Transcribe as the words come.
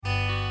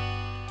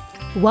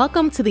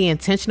Welcome to the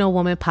Intentional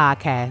Woman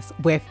Podcast,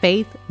 where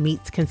faith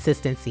meets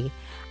consistency.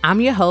 I'm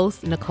your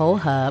host, Nicole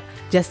Hub,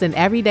 just an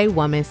everyday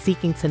woman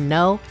seeking to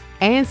know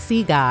and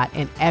see God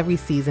in every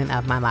season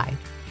of my life.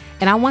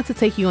 And I want to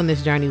take you on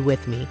this journey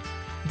with me.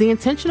 The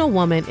intentional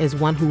woman is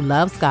one who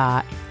loves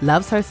God,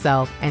 loves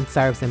herself, and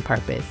serves in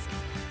purpose.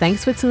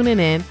 Thanks for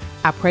tuning in.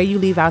 I pray you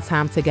leave our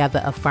time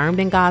together affirmed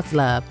in God's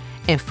love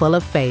and full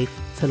of faith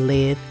to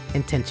live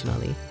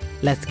intentionally.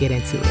 Let's get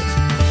into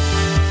it.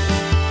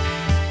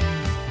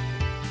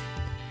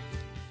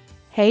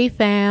 Hey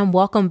fam,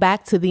 welcome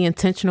back to the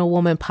Intentional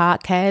Woman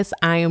Podcast.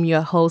 I am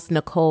your host,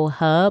 Nicole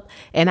Hub,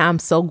 and I'm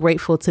so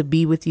grateful to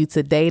be with you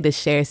today to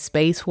share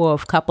space for a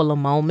couple of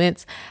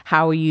moments.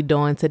 How are you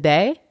doing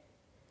today?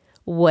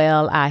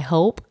 Well, I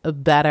hope,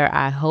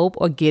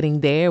 or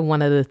getting there,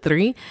 one of the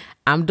three.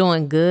 I'm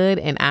doing good,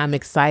 and I'm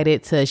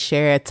excited to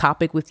share a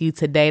topic with you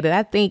today that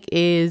I think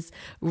is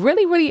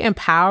really, really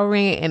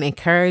empowering and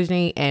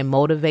encouraging and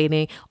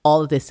motivating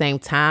all at the same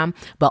time,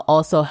 but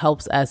also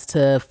helps us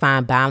to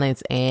find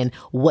balance in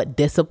what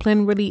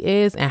discipline really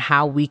is and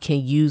how we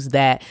can use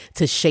that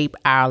to shape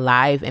our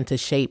life and to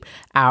shape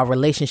our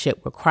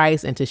relationship with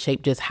Christ and to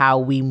shape just how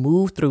we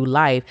move through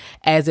life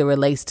as it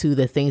relates to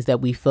the things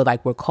that we feel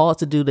like we're called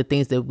to do, the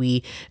things that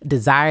we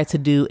desire to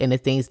do, and the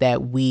things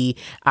that we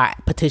are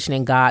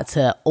petitioning God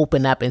to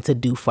open up and to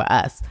do for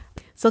us.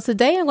 So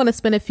today I'm going to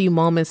spend a few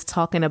moments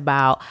talking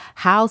about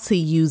how to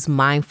use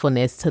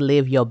mindfulness to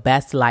live your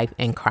best life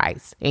in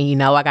Christ. And you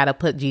know, I got to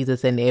put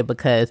Jesus in there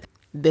because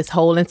this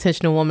whole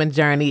intentional woman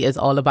journey is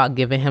all about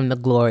giving him the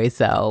glory.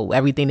 So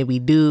everything that we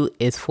do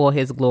is for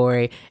his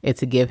glory and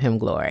to give him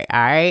glory. All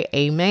right.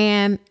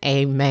 Amen.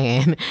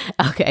 Amen.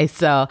 Okay.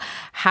 So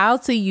how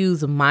to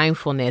use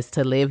mindfulness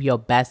to live your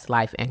best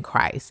life in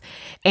Christ.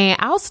 And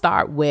I'll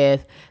start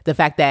with the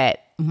fact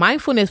that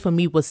mindfulness for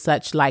me was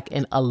such like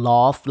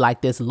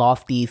this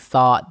lofty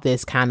thought,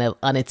 this kind of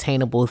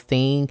unattainable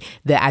thing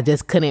that I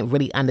just couldn't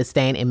really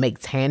understand and make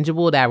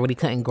tangible, that I really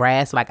couldn't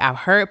grasp. Like, I've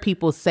heard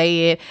people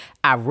say it,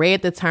 I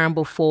read the term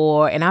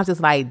before, and I was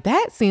just like,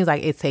 that seems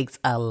like it takes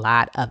a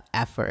lot of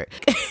effort.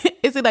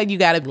 Is it like you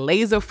got to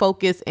laser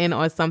focus in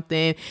on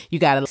something? You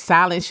got to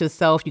silence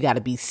yourself. You got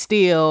to be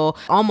still,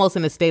 almost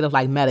in a state of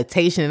like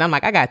meditation. And I'm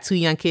like, I got 2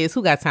 young kids.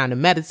 Who got time to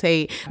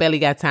meditate? Barely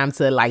got time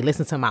to like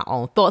listen to my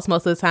own thoughts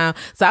most of the time.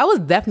 So I was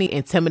definitely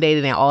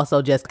intimidated and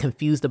also just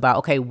confused about,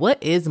 okay,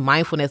 what is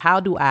mindfulness? How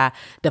do I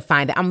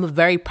define it? I'm a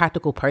very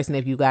practical person,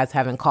 if you guys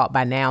haven't caught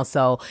by now.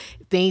 So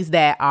things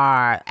that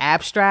are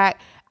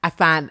abstract, I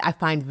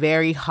find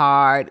very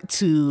hard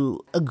to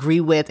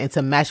agree with and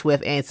to mesh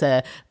with and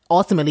to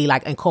ultimately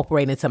like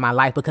incorporate into my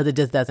life because it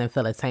just doesn't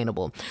feel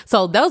attainable.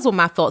 So those were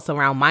my thoughts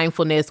around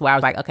mindfulness, where I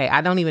was like, okay,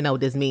 I don't even know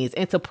what this means.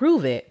 And to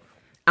prove it,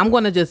 I'm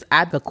going to just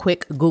add the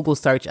quick Google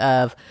search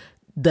of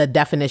the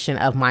definition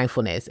of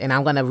mindfulness. And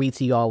I'm going to read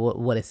to you all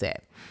what it said.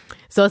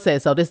 So it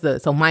says,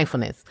 so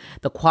mindfulness,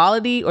 the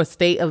quality or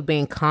state of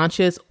being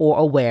conscious or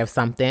aware of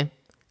something.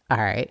 All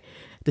right.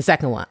 The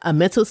second one, a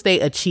mental state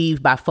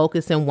achieved by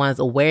focusing one's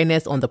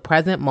awareness on the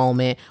present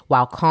moment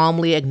while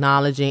calmly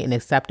acknowledging and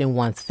accepting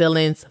one's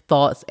feelings,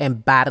 thoughts,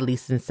 and bodily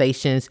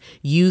sensations,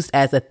 used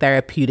as a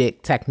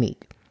therapeutic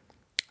technique.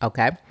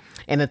 Okay.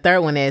 And the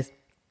third one is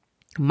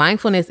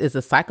mindfulness is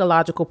a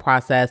psychological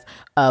process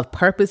of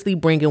purposely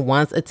bringing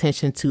one's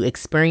attention to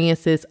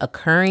experiences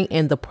occurring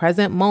in the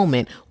present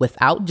moment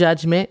without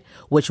judgment,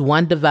 which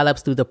one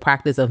develops through the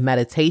practice of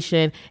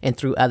meditation and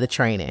through other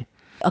training.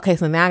 Okay,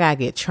 so now I gotta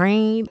get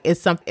trained.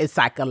 It's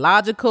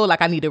psychological.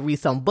 Like, I need to read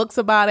some books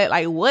about it.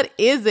 Like, what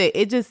is it?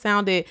 It just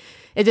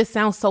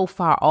sounds so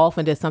far off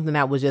and just something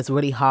that was just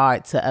really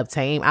hard to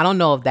obtain. I don't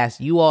know if that's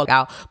you all.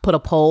 I'll put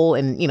a poll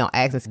and,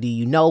 ask us, do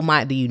you know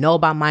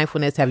about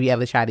mindfulness? Have you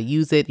ever tried to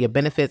use it? Your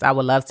benefits? I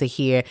would love to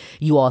hear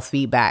you all's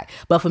feedback.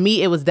 But for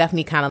me, it was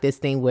definitely kind of this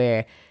thing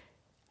where,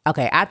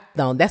 okay,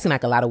 that seemed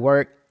like a lot of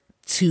work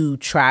to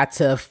try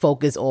to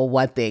focus on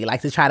one thing,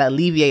 like to try to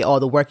alleviate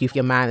all the work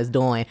your mind is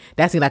doing.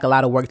 That seemed like a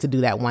lot of work to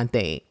do that one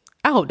thing.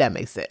 I hope that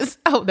makes sense.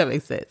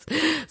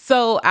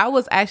 So I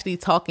was actually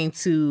talking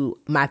to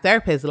my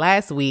therapist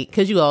last week,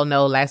 because you all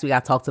know last week I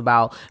talked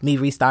about me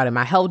restarting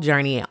my health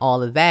journey and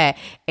all of that.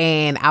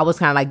 And I was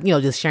kind of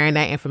like, just sharing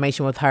that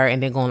information with her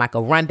and then going like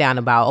a rundown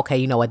about, okay,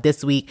 you know what,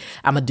 this week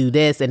I'm going to do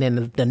this. And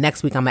then the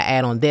next week I'm going to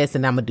add on this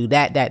and I'm going to do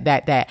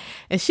that.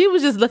 And she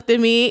was just looked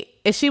at me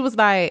and she was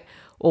like,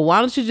 well,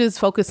 why don't you just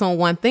focus on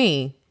one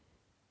thing?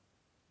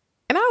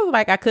 And I was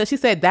like, I could. She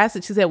said,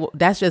 well,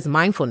 that's just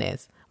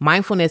mindfulness.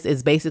 Mindfulness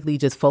is basically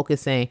just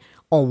focusing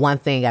on one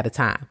thing at a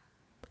time.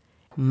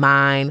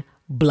 Mind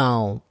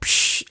blown.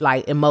 Psh,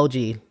 like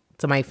emoji.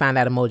 Somebody find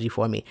that emoji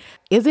for me.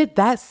 Is it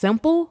that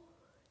simple?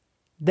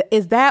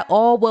 Is that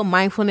all what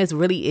mindfulness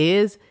really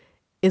is?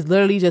 Is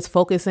literally just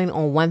focusing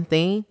on one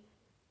thing?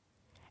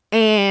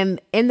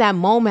 And in that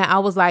moment, I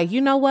was like,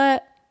 you know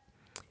what?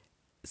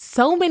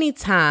 So many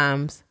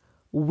times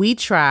we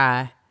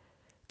try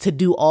to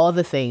do all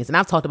the things, and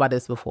I've talked about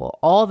this before,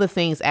 all the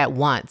things at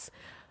once,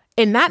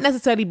 and not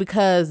necessarily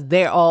because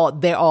they're all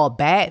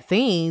bad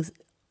things.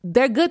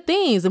 they're good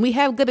things and we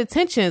have good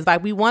intentions.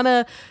 Like we want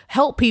to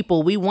help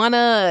people. We want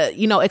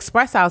to,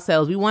 express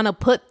ourselves. We want to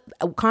put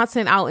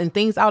content out and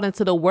things out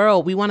into the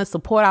world. We want to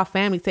support our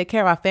family, take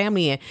care of our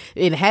family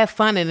and have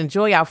fun and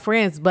enjoy our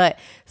friends. But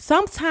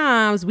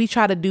sometimes we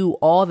try to do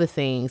all the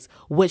things,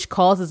 which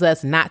causes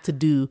us not to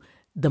do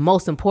the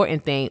most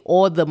important thing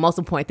or the most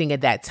important thing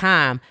at that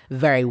time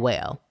very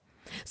well.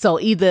 So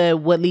either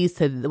what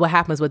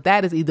happens with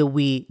that is either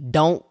we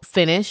don't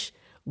finish,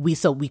 we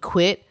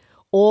quit,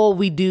 or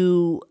we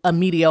do a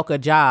mediocre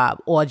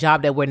job or a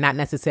job that we're not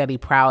necessarily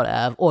proud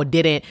of or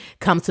didn't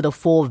come to the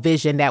full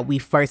vision that we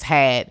first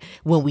had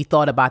when we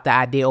thought about the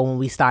idea or when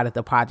we started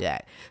the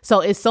project. So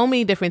it's so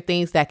many different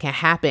things that can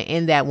happen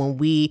in that when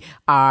we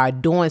are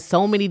doing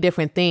so many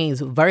different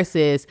things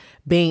versus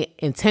being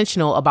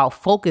intentional about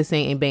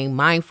focusing and being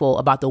mindful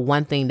about the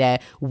one thing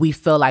that we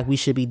feel like we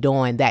should be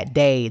doing that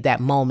day, that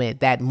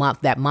moment, that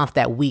month,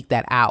 that week,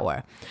 that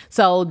hour.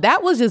 So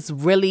that was just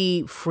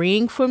really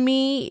freeing for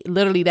me.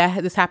 Literally,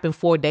 this happened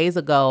 4 days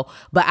ago,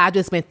 but I've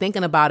just been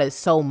thinking about it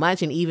so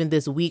much. And even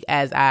this week,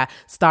 as I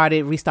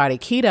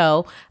restarted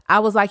keto, I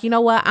was like, you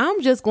know what?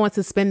 I'm just going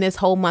to spend this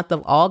whole month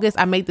of August.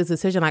 I made this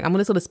decision. Like, I'm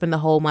just going to spend the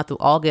whole month of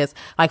August,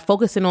 like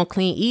focusing on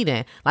clean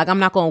eating. Like, I'm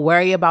not going to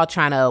worry about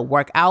trying to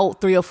work out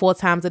 3 or 4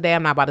 times a day.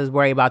 I'm not about to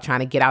worry about trying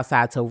to get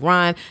outside to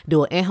run,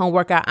 do an in-home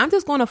workout. I'm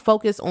just going to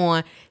focus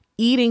on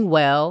eating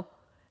well,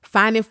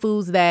 finding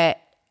foods that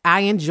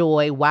I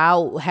enjoy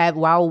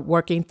while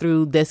working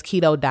through this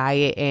keto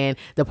diet and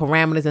the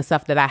parameters and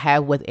stuff that I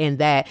have within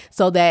that,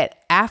 so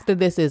that after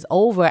this is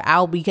over,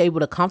 I'll be able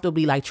to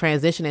comfortably like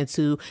transition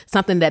into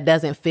something that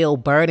doesn't feel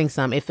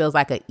burdensome. It feels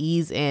like an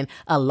ease and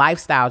a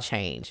lifestyle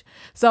change.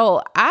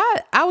 So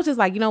I was just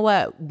like, you know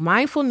what?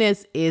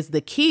 Mindfulness is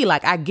the key.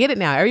 Like, I get it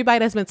now. Everybody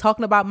that's been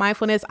talking about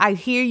mindfulness, I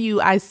hear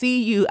you, I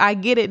see you, I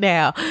get it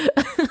now.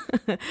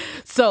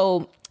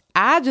 So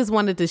I just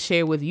wanted to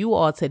share with you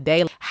all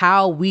today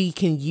how we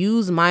can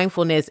use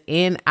mindfulness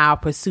in our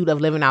pursuit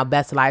of living our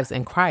best lives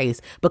in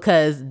Christ,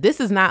 because this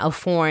is not a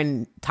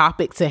foreign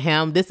topic to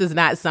him. This is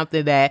not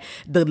something that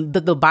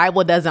the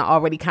Bible doesn't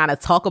already kind of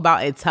talk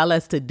about and tell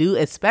us to do,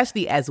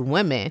 especially as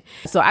women.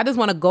 So I just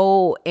want to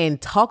go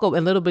and talk a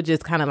little bit,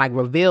 just kind of like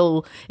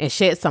reveal and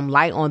shed some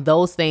light on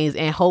those things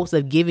in hopes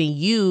of giving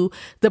you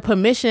the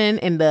permission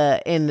and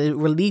the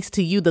release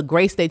to you, the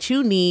grace that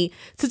you need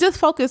to just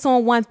focus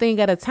on one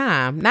thing at a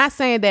time. Not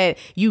saying that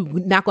you're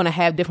not going to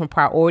have different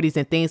priorities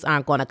and things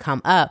aren't going to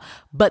come up,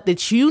 but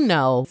that you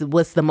know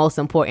what's the most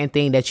important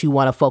thing that you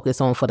want to focus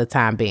on for the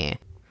time being.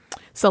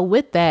 So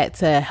with that,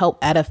 to help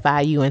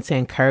edify you and to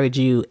encourage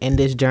you in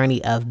this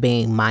journey of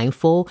being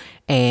mindful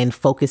and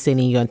focusing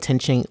in your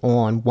attention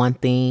on one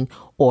thing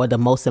or the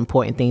most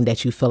important thing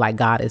that you feel like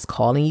God is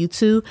calling you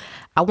to,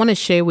 I want to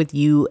share with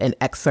you an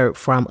excerpt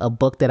from a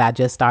book that I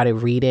just started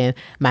reading.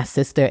 My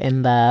sister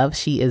in love,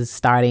 she is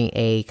starting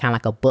a kind of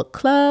like a book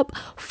club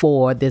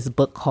for this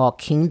book called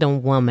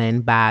Kingdom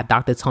Woman by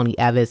Dr. Tony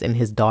Evans and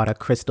his daughter,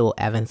 Crystal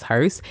Evans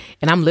Hurst.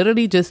 And I'm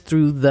literally just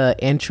through the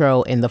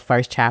intro in the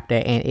first chapter,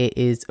 and it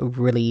is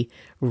really,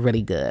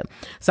 really good.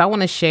 So I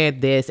want to share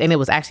this, and it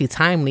was actually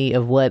timely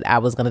of what I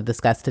was going to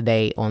discuss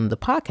today on the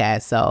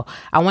podcast. So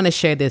I want to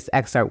share this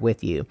excerpt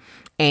with you.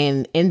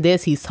 And in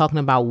this, he's talking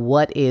about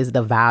what is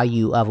the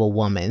value of a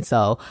woman.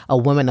 So a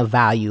woman of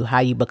value, how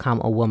you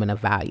become a woman of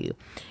value.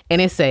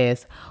 And it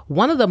says,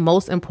 one of the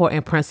most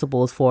important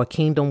principles for a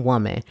kingdom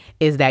woman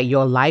is that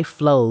your life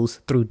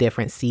flows through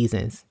different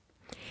seasons.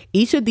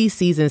 Each of these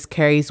seasons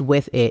carries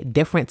with it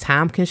different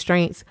time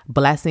constraints,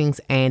 blessings,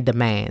 and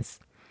demands.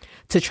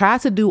 To try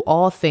to do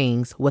all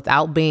things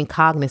without being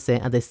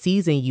cognizant of the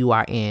season you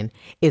are in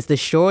is the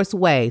surest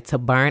way to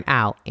burn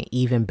out and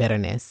even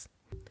bitterness.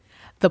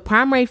 The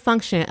primary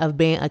function of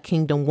being a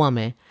kingdom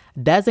woman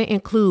doesn't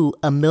include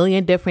a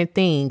million different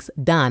things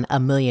done a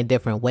million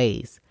different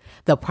ways.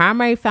 The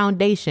primary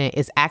foundation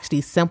is actually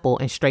simple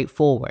and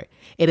straightforward.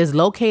 It is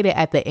located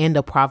at the end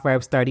of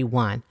Proverbs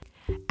 31.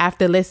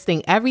 After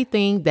listing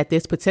everything that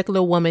this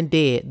particular woman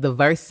did, the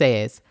verse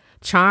says,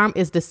 "Charm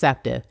is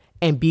deceptive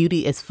and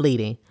beauty is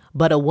fleeting,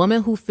 but a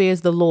woman who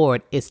fears the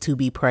Lord is to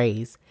be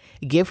praised.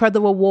 Give her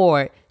the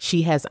reward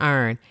she has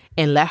earned,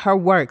 and let her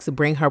works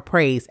bring her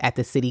praise at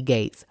the city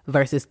gates,"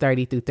 verses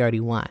 30 through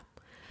 31.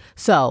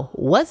 So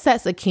what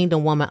sets a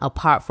kingdom woman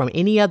apart from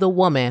any other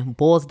woman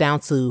boils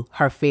down to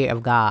her fear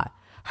of God.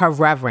 Her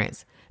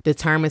reverence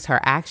determines her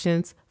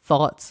actions,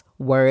 thoughts,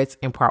 words,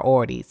 and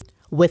priorities.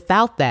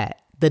 Without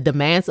that, the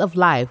demands of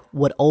life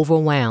would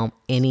overwhelm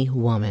any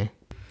woman.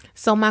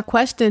 So my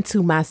question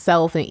to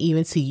myself and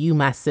even to you,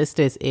 my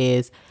sisters,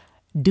 is,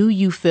 do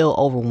you feel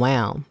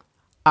overwhelmed?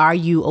 Are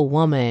you a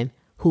woman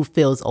who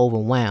feels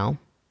overwhelmed?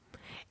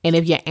 And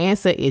if your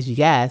answer is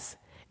yes,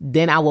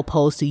 then I will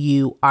pose to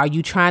you, are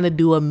you trying to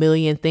do a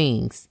million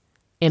things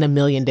in a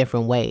million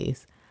different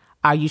ways?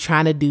 Are you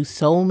trying to do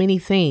so many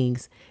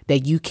things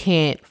that you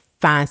can't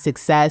find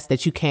success,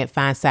 that you can't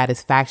find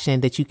satisfaction,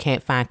 that you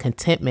can't find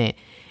contentment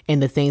in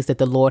the things that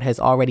the Lord has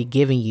already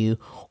given you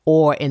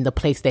or in the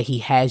place that he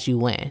has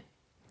you in?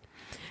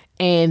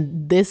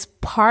 And this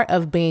part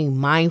of being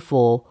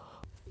mindful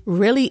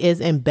really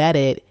is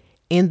embedded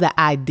in the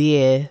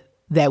idea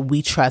that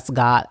we trust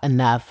God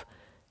enough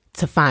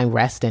to find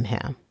rest in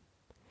him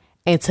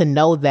and to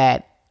know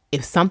that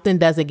if something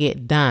doesn't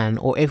get done,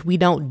 or if we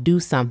don't do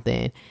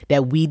something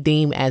that we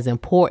deem as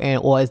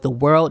important, or as the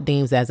world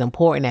deems as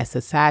important, as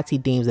society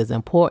deems as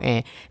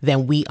important,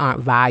 then we aren't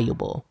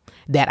valuable,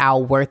 that our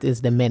worth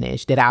is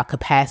diminished, that our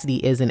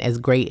capacity isn't as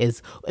great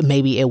as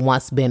maybe it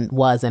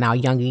was in our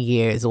younger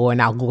years or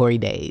in our glory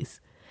days.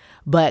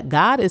 But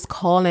God is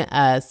calling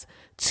us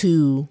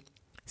to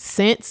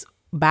sense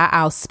by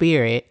our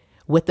spirit,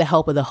 with the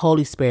help of the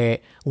Holy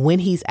Spirit, when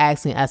he's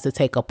asking us to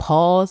take a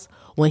pause,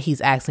 when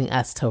he's asking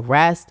us to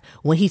rest,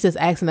 when he's just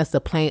asking us to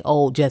plain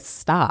old just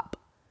stop.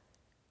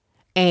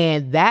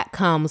 And that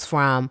comes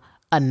from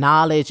a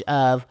knowledge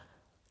of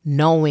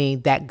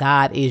knowing that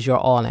God is your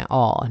all in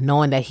all,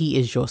 knowing that he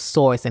is your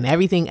source and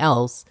everything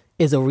else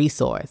is a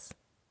resource.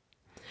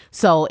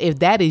 So if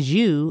that is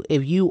you,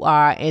 if you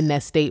are in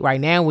that state right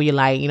now where you're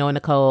like,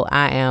 Nicole,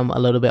 I am a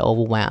little bit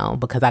overwhelmed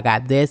because I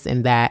got this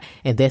and that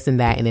and this and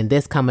that, and then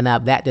this coming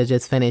up, that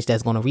just finished,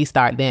 that's going to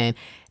restart then.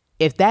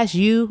 If that's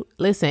you,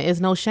 listen,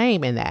 it's no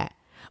shame in that.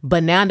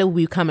 But now that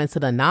we've come into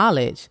the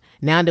knowledge,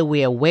 now that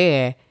we're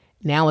aware,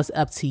 now it's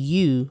up to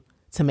you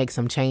to make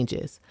some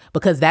changes,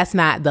 because that's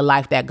not the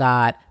life that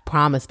God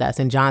promised us.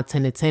 In John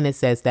 10:10, it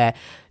says that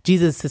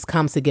Jesus has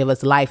come to give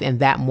us life,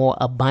 and that more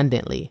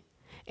abundantly.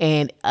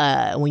 And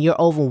when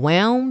you're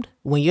overwhelmed,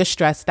 when you're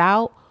stressed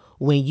out,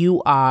 when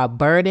you are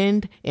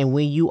burdened, and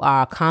when you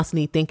are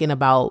constantly thinking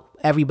about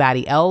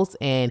everybody else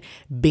and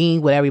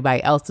being what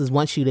everybody else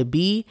wants you to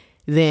be,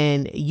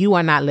 then you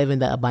are not living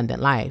the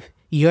abundant life.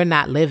 You're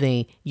not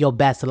living your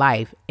best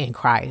life in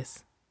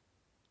Christ.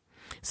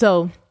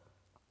 So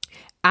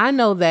I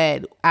know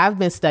that I've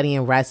been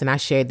studying rest, and I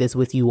shared this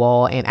with you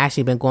all, and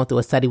actually been going through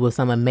a study with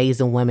some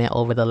amazing women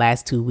over the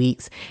last 2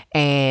 weeks.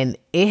 And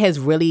it has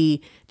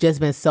really just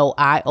been so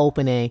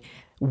eye-opening,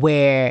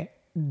 where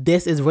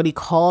this is really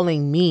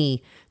calling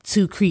me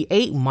to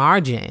create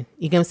margin.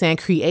 You know what I'm saying?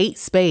 Create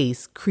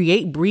space,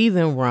 create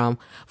breathing room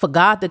for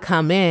God to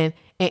come in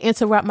and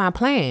interrupt my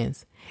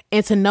plans,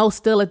 and to know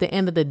still at the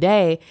end of the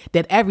day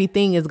that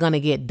everything is going to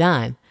get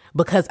done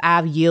because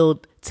I've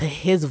yielded to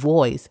his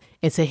voice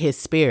and to his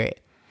spirit.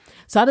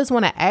 So I just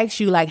want to ask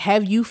you,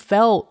 have you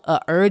felt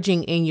a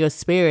urging in your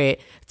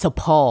spirit to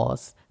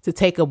pause, to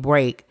take a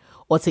break,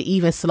 or to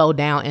even slow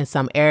down in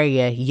some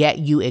area, yet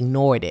you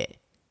ignored it?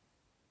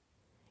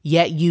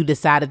 Yet you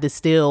decided to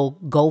still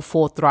go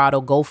full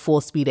throttle, go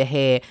full speed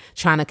ahead,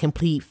 trying to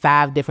complete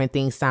 5 different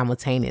things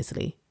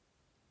simultaneously.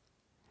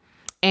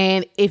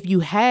 And if you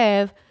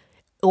have,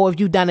 or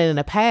if you've done it in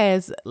the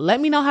past, let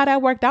me know how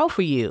that worked out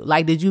for you.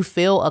 Did you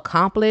feel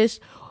accomplished?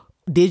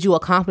 Did you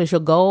accomplish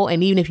your goal?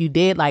 And even if you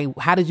did,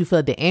 how did you feel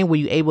at the end? Were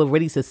you able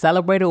really to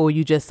celebrate it, or were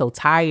you just so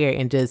tired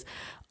and just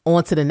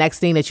on to the next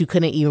thing that you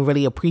couldn't even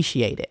really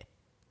appreciate it?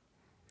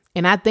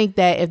 And I think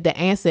that if the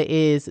answer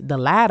is the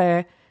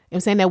latter, I'm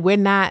saying that we're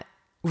not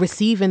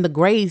receiving the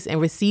grace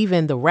and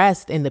receiving the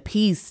rest and the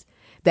peace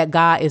that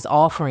God is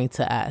offering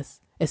to us,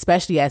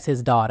 especially as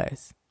his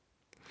daughters.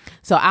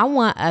 So I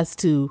want us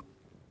to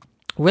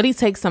really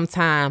take some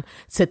time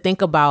to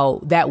think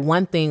about that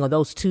one thing or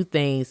those 2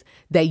 things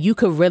that you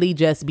could really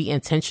just be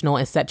intentional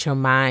and set your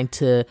mind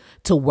to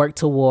work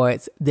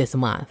towards this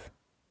month.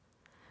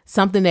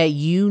 Something that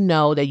you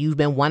know that you've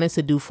been wanting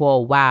to do for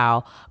a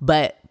while,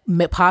 but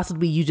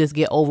possibly you just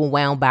get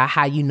overwhelmed by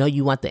how you know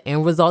you want the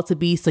end result to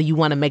be, so you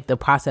want to make the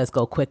process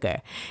go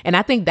quicker. And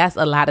I think that's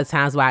a lot of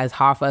times why it's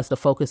hard for us to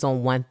focus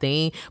on one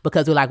thing,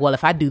 because we're like, well,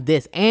 if I do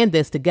this and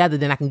this together,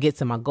 then I can get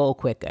to my goal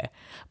quicker.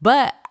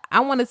 But I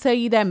want to tell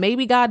you that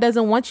maybe God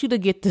doesn't want you to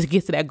get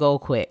to that goal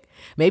quick.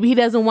 Maybe he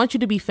doesn't want you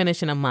to be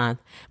finished in a month.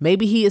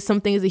 Maybe he is some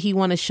things that he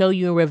want to show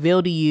you and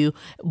reveal to you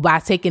by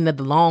taking the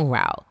long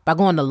route, by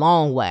going the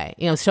long way,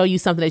 show you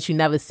something that you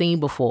never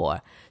seen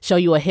before, show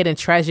you a hidden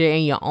treasure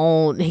in your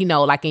own, in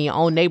your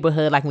own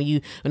neighborhood,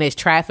 when there's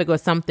traffic or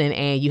something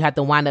and you have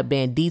to wind up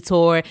being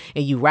detoured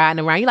and you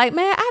riding around. You're like,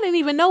 man, I didn't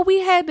even know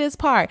we had this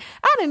part.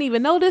 I didn't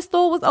even know this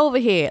store was over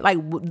here.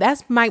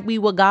 That's might be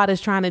what God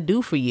is trying to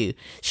do for you.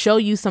 Show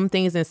you some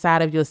things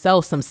inside of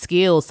yourself, some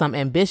skills, some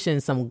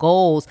ambitions, some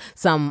goals,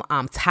 some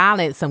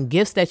talent, some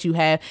gifts that you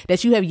have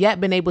yet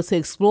been able to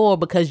explore,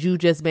 because you've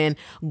just been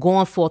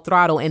going full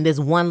throttle in this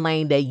one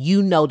lane that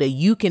you know that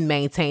you can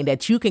maintain,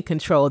 that you can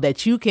control,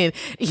 that you can,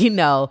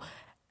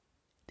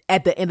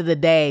 at the end of the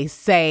day,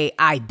 say,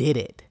 I did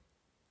it.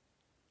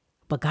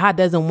 But God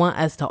doesn't want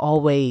us to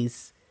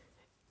always,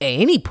 at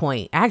any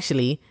point,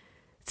 actually,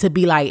 to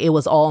be like, it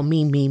was all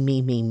me, me,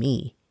 me, me,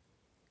 me.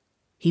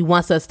 He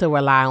wants us to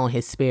rely on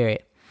his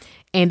spirit.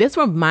 And this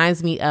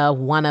reminds me of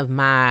one of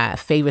my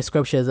favorite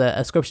scriptures,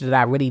 a scripture that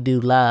I really do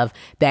love,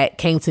 that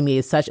came to me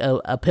at such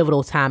a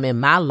pivotal time in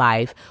my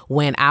life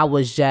when I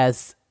was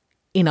just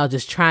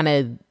trying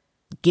to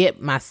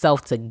get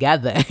myself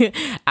together.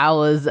 I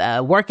was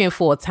working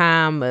full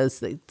time.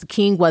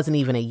 King wasn't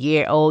even a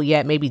year old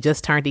yet, maybe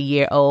just turned a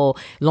year old.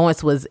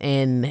 Lawrence was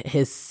in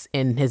his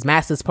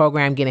master's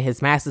program, getting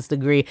his master's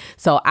degree.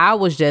 So I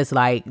was just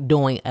like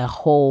doing a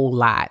whole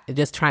lot,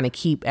 just trying to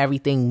keep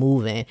everything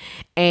moving.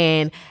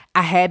 And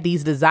I had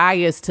these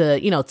desires to,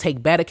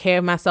 take better care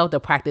of myself, to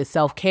practice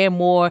self-care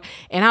more.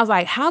 And I was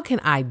like, how can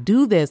I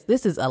do this?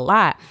 This is a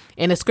lot.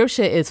 And the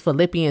scripture is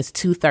Philippians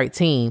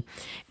 2:13.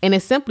 And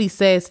it simply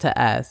says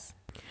to us,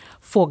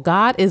 "For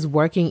God is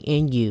working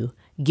in you,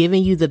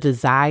 giving you the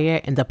desire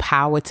and the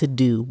power to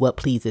do what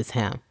pleases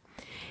him."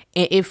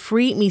 And it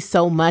freed me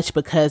so much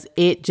because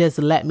it just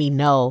let me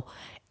know,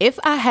 if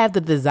I have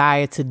the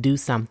desire to do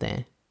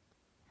something,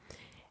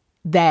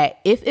 that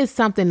if it's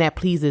something that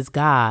pleases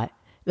God,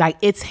 like,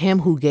 it's him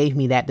who gave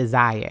me that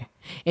desire.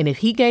 And if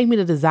he gave me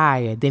the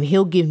desire, then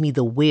he'll give me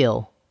the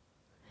will,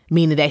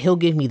 meaning that he'll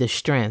give me the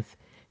strength.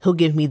 He'll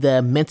give me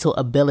the mental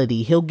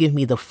ability. He'll give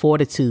me the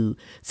fortitude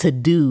to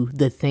do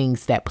the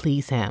things that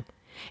please him.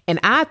 And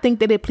I think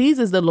that it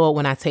pleases the Lord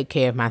when I take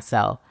care of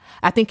myself.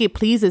 I think it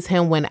pleases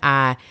him when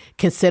I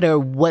consider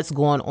what's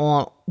going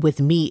on with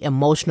me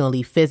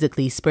emotionally,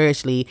 physically,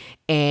 spiritually,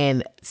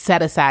 and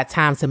set aside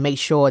time to make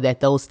sure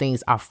that those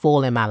things are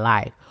full in my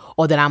life,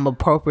 or that I'm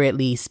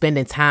appropriately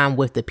spending time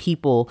with the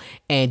people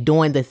and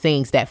doing the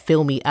things that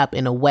fill me up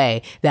in a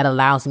way that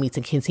allows me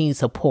to continue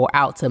to pour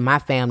out to my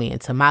family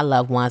and to my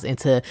loved ones and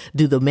to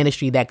do the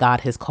ministry that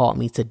God has called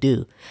me to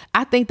do.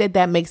 I think that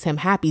that makes him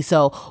happy.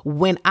 So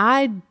when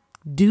I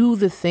do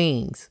the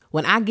things,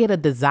 when I get a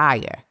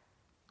desire,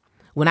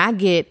 when I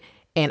get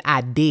an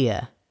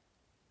idea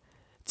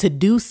to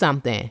do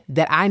something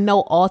that I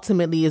know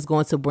ultimately is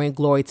going to bring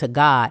glory to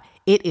God,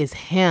 it is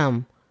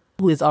him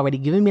who has already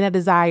given me that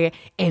desire.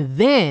 And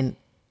then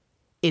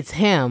it's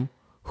him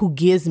who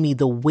gives me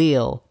the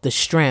will, the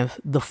strength,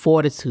 the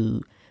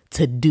fortitude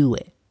to do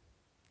it.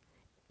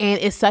 And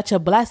it's such a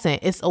blessing.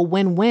 It's a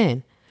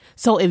win-win.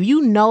 So if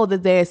you know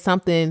that there is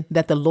something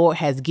that the Lord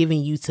has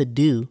given you to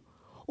do,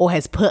 or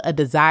has put a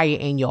desire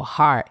in your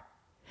heart,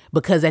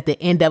 because at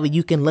the end of it,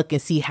 you can look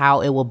and see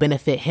how it will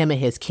benefit him and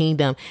his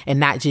kingdom and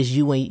not just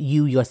you and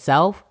you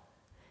yourself,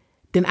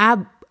 then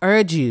I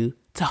urge you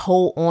to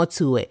hold on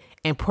to it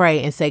and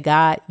pray and say,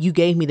 God, you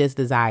gave me this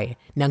desire.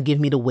 Now give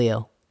me the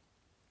will.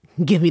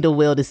 Give me the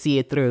will to see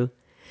it through.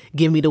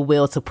 Give me the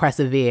will to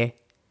persevere.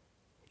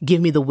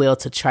 Give me the will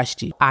to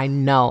trust you. I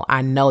know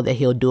that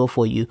he'll do it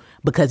for you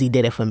because he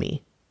did it for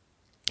me.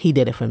 He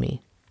did it for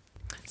me.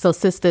 So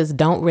sisters,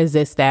 don't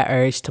resist that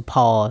urge to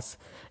pause.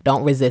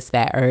 Don't resist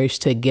that urge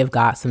to give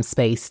God some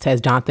space,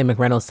 as Jonathan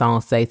McReynolds'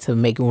 songs say, to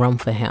make room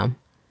for him.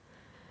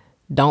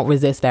 Don't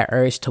resist that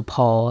urge to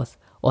pause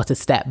or to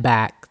step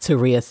back, to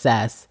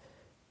reassess,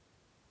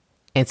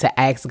 and to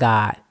ask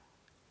God,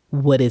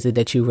 what is it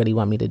that you really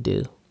want me to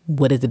do?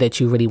 What is it that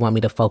you really want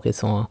me to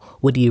focus on?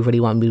 What do you really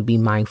want me to be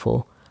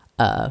mindful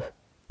of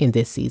in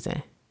this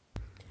season?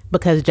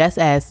 Because just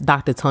as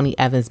Dr. Tony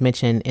Evans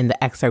mentioned in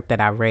the excerpt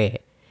that I read,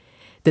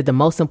 that the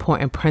most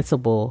important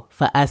principle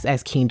for us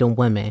as kingdom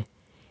women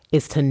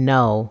is to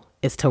know,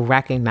 is to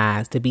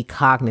recognize, to be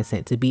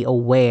cognizant, to be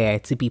aware,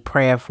 to be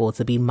prayerful,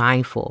 to be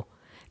mindful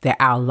that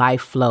our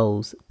life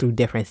flows through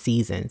different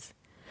seasons.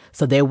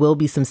 So there will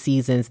be some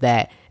seasons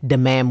that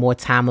demand more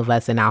time of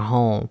us in our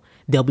home.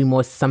 There'll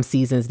be some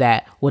seasons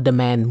that will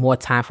demand more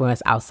time for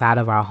us outside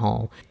of our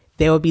home.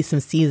 There will be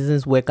some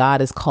seasons where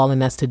God is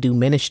calling us to do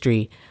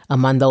ministry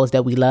among those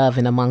that we love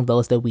and among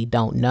those that we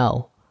don't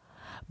know.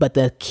 But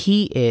the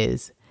key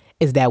is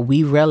that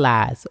we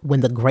realize when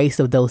the grace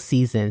of those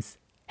seasons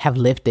have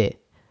lifted,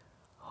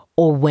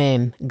 or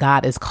when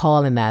God is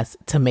calling us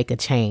to make a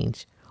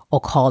change or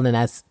calling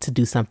us to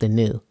do something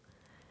new.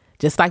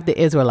 Just like the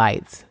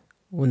Israelites,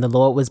 when the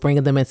Lord was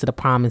bringing them into the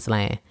promised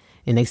land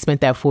and they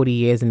spent that 40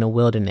 years in the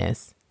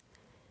wilderness,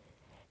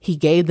 he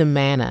gave them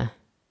manna,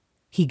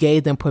 he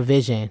gave them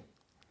provision,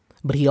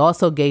 but he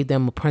also gave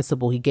them a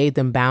principle. He gave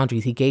them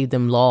boundaries. He gave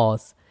them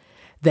laws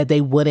that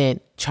they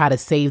wouldn't try to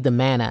save the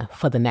manna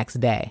for the next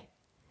day,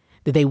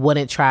 that they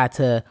wouldn't try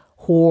to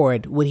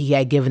hoard what he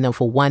had given them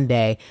for one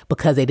day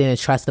because they didn't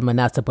trust him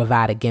enough to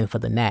provide again for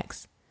the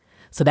next.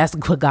 So that's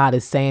what God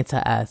is saying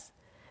to us.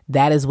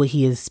 That is what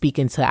he is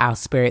speaking to our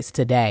spirits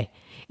today.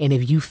 And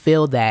if you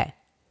feel that,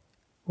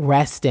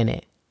 rest in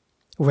it.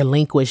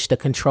 Relinquish the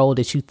control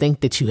that you think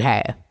that you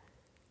have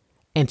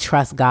and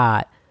trust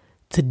God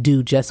to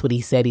do just what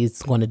he said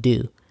he's going to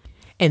do.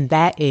 And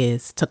that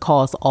is to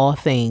cause all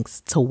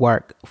things to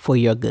work for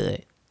your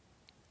good.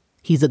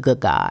 He's a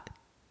good God.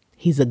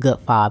 He's a good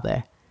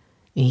father.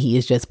 And he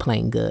is just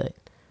plain good.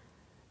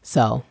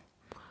 So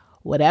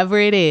whatever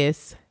it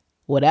is,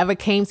 whatever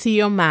came to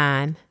your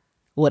mind,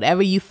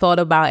 whatever you thought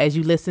about as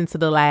you listened to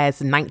the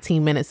last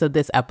 19 minutes of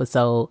this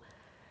episode,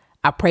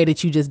 I pray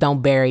that you just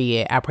don't bury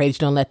it. I pray that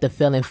you don't let the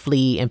feeling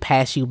flee and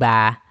pass you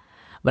by.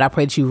 But I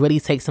pray that you really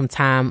take some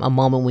time, a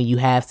moment when you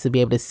have to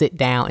be able to sit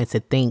down and to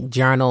think,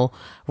 journal,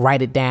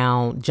 write it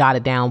down, jot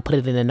it down, put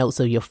it in the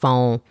notes of your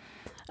phone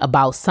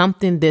about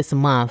something this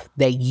month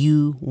that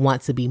you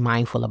want to be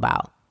mindful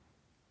about.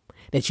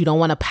 that you don't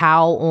want to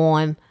pile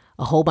on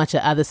a whole bunch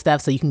of other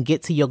stuff so you can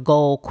get to your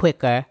goal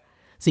quicker,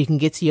 so you can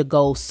get to your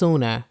goal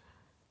sooner.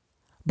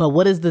 But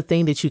what is the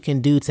thing that you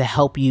can do to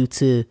help you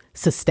to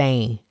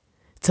sustain,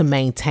 to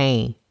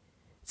maintain,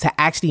 to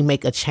actually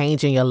make a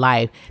change in your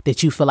life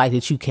that you feel like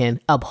that you can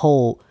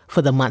uphold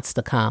for the months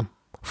to come,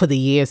 for the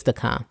years to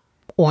come,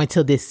 or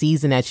until this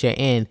season that you're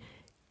in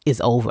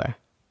is over?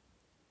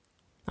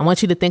 I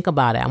want you to think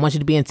about it. I want you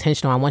to be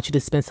intentional. I want you to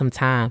spend some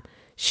time.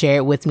 Share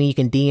it with me. You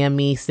can DM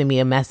me, send me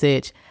a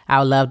message. I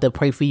would love to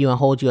pray for you and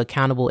hold you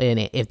accountable in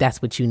it if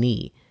that's what you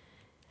need.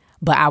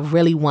 But I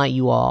really want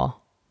you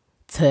all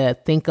to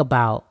think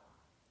about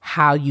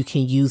how you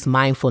can use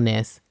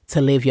mindfulness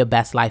to live your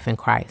best life in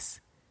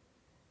Christ.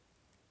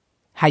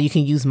 How you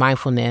can use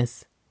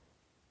mindfulness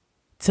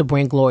to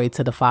bring glory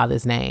to the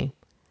Father's name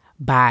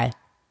by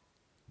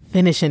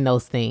finishing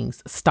those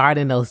things,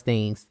 starting those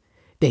things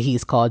that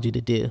He's called you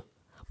to do,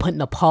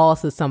 putting a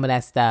pause to some of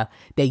that stuff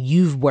that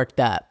you've worked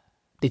up,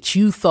 that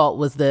you thought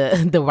was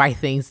the right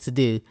things to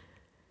do,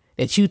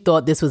 that you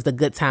thought this was the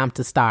good time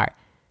to start,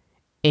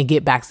 and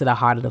get back to the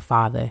heart of the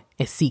Father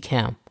and seek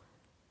Him.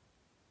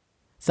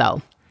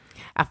 So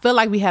I feel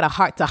like we had a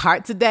heart to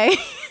heart today.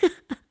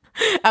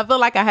 I feel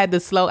like I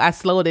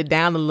slowed it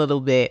down a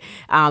little bit.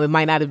 It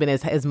might not have been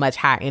as much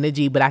high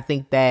energy, but I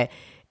think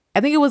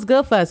it was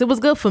good for us. It was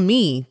good for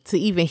me to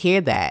even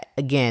hear that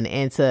again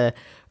and to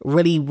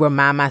really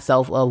remind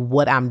myself of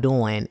what I'm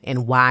doing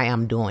and why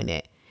I'm doing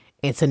it.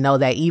 And to know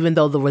that even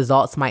though the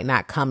results might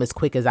not come as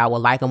quick as I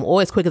would like them,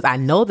 or as quick as I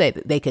know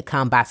that they could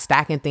come by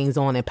stacking things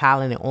on and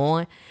piling it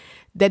on,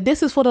 that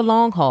this is for the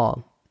long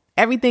haul.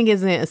 Everything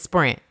isn't a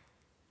sprint.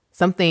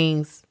 Some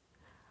things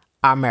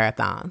are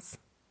marathons.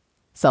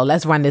 So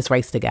let's run this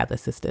race together,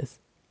 sisters.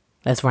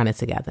 Let's run it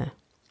together.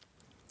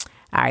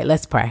 All right,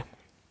 let's pray.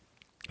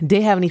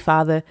 Dear Heavenly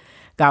Father,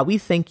 God, we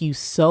thank you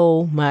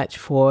so much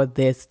for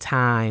this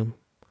time.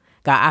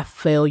 God, I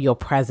feel your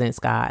presence,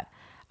 God.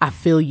 I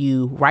feel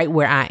you right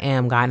where I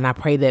am, God. And I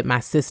pray that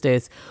my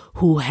sisters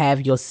who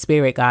have your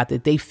spirit, God,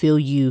 that they feel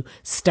you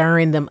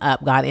stirring them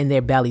up, God, in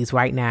their bellies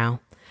right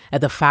now.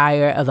 That the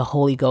fire of the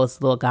Holy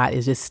Ghost, Lord God,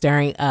 is just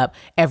stirring up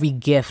every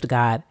gift,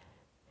 God,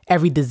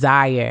 every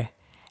desire,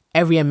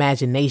 every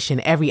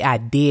imagination, every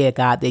idea,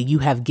 God, that you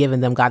have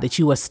given them, God, that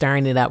you are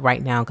stirring it up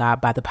right now,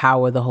 God, by the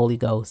power of the Holy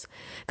Ghost,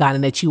 God,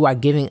 and that you are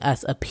giving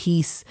us a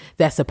peace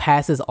that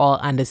surpasses all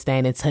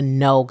understanding to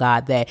know,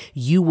 God, that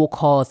you will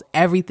cause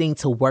everything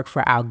to work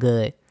for our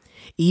good.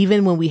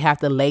 Even when we have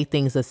to lay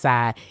things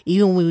aside,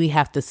 even when we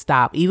have to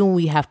stop, even when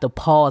we have to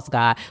pause,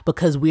 God,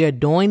 because we are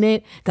doing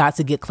it, God,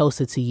 to get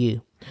closer to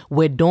you.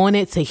 We're doing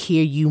it to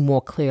hear you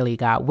more clearly,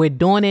 God. We're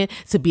doing it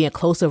to be in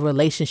closer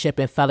relationship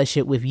and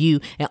fellowship with you.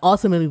 And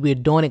ultimately, we're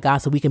doing it, God,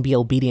 so we can be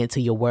obedient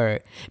to your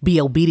word, be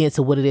obedient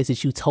to what it is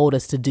that you told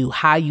us to do,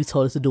 how you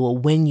told us to do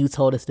it, when you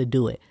told us to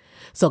do it.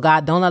 So,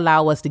 God, don't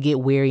allow us to get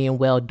weary in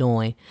well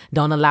doing.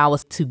 Don't allow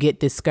us to get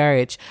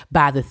discouraged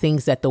by the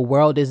things that the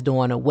world is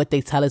doing or what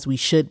they tell us we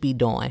should be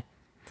doing.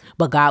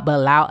 But God,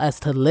 allow us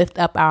to lift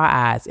up our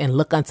eyes and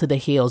look unto the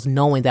hills,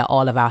 knowing that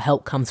all of our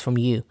help comes from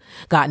you.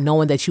 God,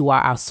 knowing that you are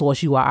our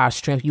source, you are our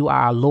strength, you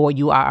are our Lord,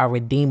 you are our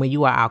Redeemer,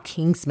 you are our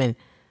Kingsman.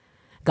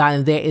 God,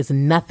 and there is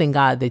nothing,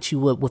 God, that you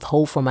would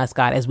withhold from us,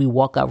 God, as we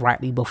walk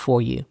uprightly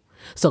before you.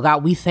 So,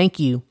 God, we thank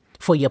you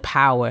for your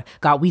power.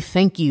 God, we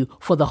thank you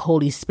for the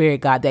Holy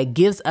Spirit, God, that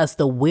gives us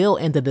the will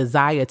and the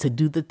desire to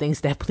do the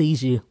things that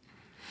please you.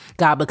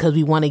 God, because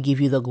we want to give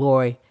you the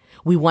glory.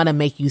 We want to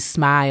make you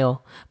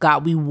smile.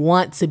 God, we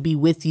want to be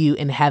with you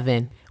in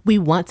heaven. We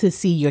want to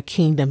see your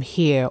kingdom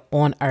here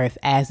on earth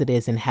as it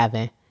is in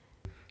heaven.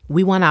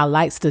 We want our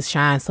lights to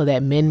shine so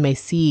that men may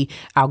see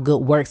our good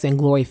works and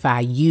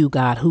glorify you,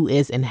 God, who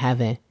is in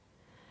heaven.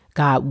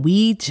 God,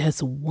 we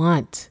just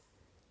want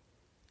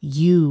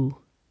you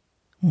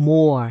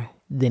more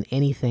than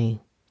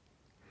anything.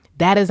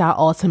 That is our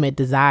ultimate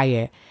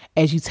desire.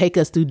 As you take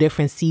us through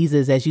different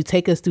seasons, as you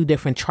take us through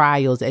different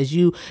trials, as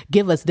you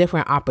give us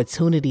different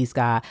opportunities,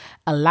 God,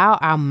 allow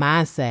our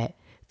mindset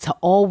to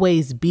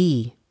always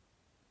be,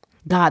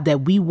 God,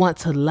 that we want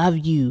to love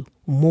you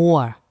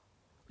more.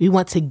 We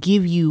want to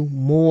give you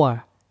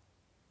more.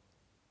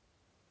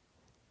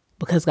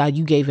 Because, God,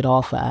 you gave it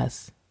all for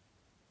us.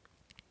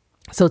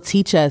 So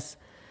teach us,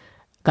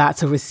 God,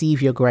 to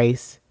receive your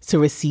grace, to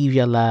receive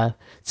your love,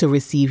 to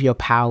receive your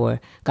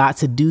power, God,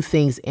 to do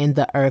things in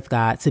the earth,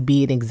 God, to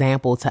be an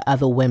example to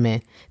other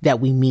women that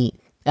we meet,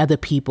 other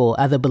people,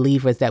 other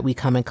believers that we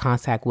come in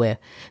contact with,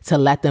 to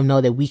let them know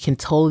that we can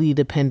totally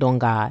depend on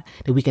God,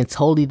 that we can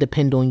totally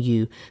depend on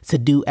you to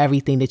do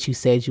everything that you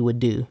said you would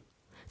do,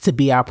 to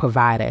be our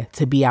provider,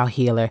 to be our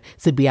healer,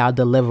 to be our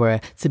deliverer,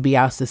 to be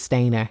our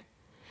sustainer.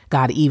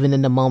 God, even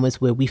in the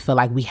moments where we feel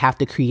like we have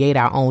to create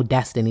our own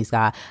destinies,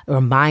 God,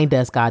 remind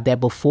us, God,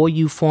 that before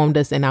you formed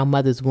us in our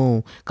mother's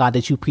womb, God,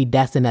 that you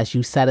predestined us,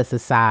 you set us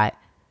aside.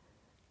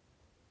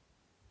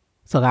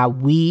 So,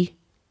 God, we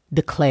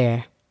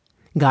declare,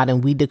 God,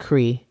 and we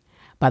decree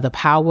by the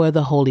power of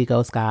the Holy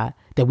Ghost, God,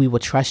 that we will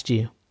trust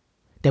you,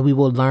 that we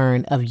will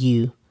learn of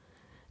you,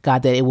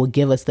 God, that it will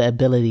give us the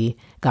ability,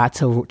 God,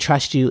 to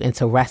trust you and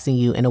to rest in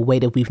you in a way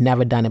that we've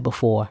never done it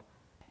before.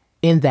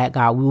 In that,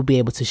 God, we will be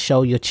able to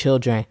show your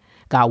children,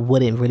 God,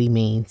 what it really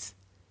means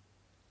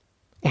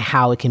and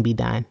how it can be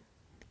done,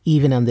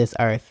 even on this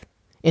earth,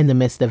 in the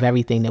midst of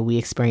everything that we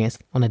experience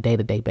on a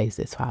day-to-day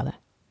basis, Father.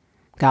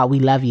 God, we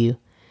love you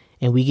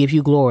and we give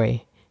you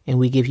glory and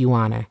we give you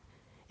honor.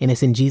 And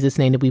it's in Jesus'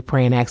 name that we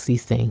pray and ask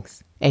these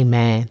things.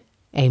 Amen,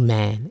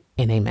 amen,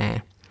 and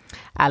amen.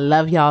 I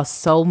love y'all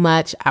so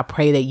much. I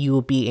pray that you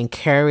will be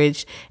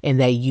encouraged and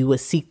that you would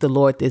seek the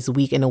Lord this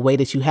week in a way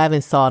that you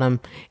haven't sought him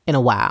in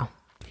a while.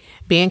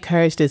 Be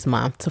encouraged this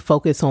month to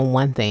focus on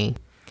one thing,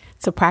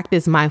 to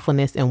practice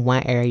mindfulness in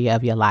one area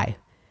of your life,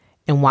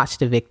 and watch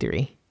the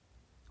victory.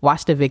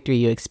 Watch the victory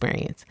you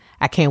experience.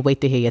 I can't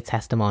wait to hear your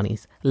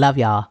testimonies. Love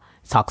y'all.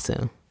 Talk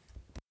soon.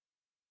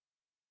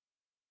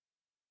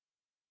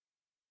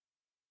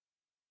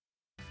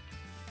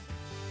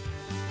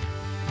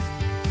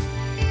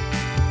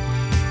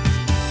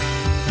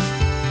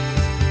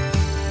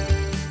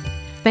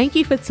 Thank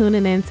you for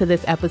tuning in to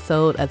this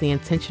episode of the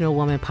Intentional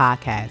Woman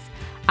Podcast.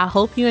 I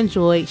hope you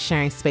enjoyed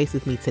sharing space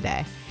with me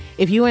today.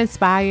 If you were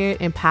inspired,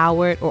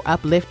 empowered, or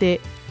uplifted,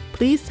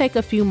 please take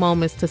a few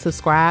moments to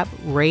subscribe,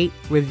 rate,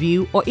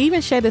 review, or even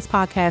share this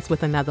podcast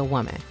with another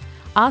woman.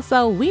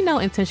 Also, we know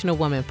Intentional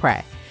Women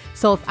pray.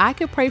 So if I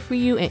could pray for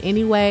you in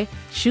any way,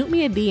 shoot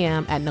me a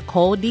DM at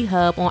Nicole D.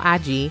 Hub on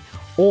IG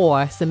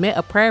or submit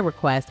a prayer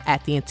request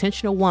at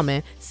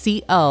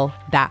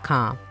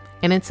theintentionalwomanco.com.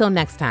 And until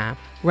next time,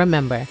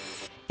 remember,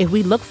 if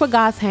we look for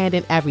God's hand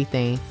in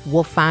everything,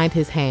 we'll find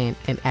his hand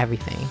in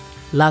everything.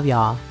 Love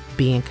y'all.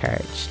 Be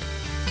encouraged.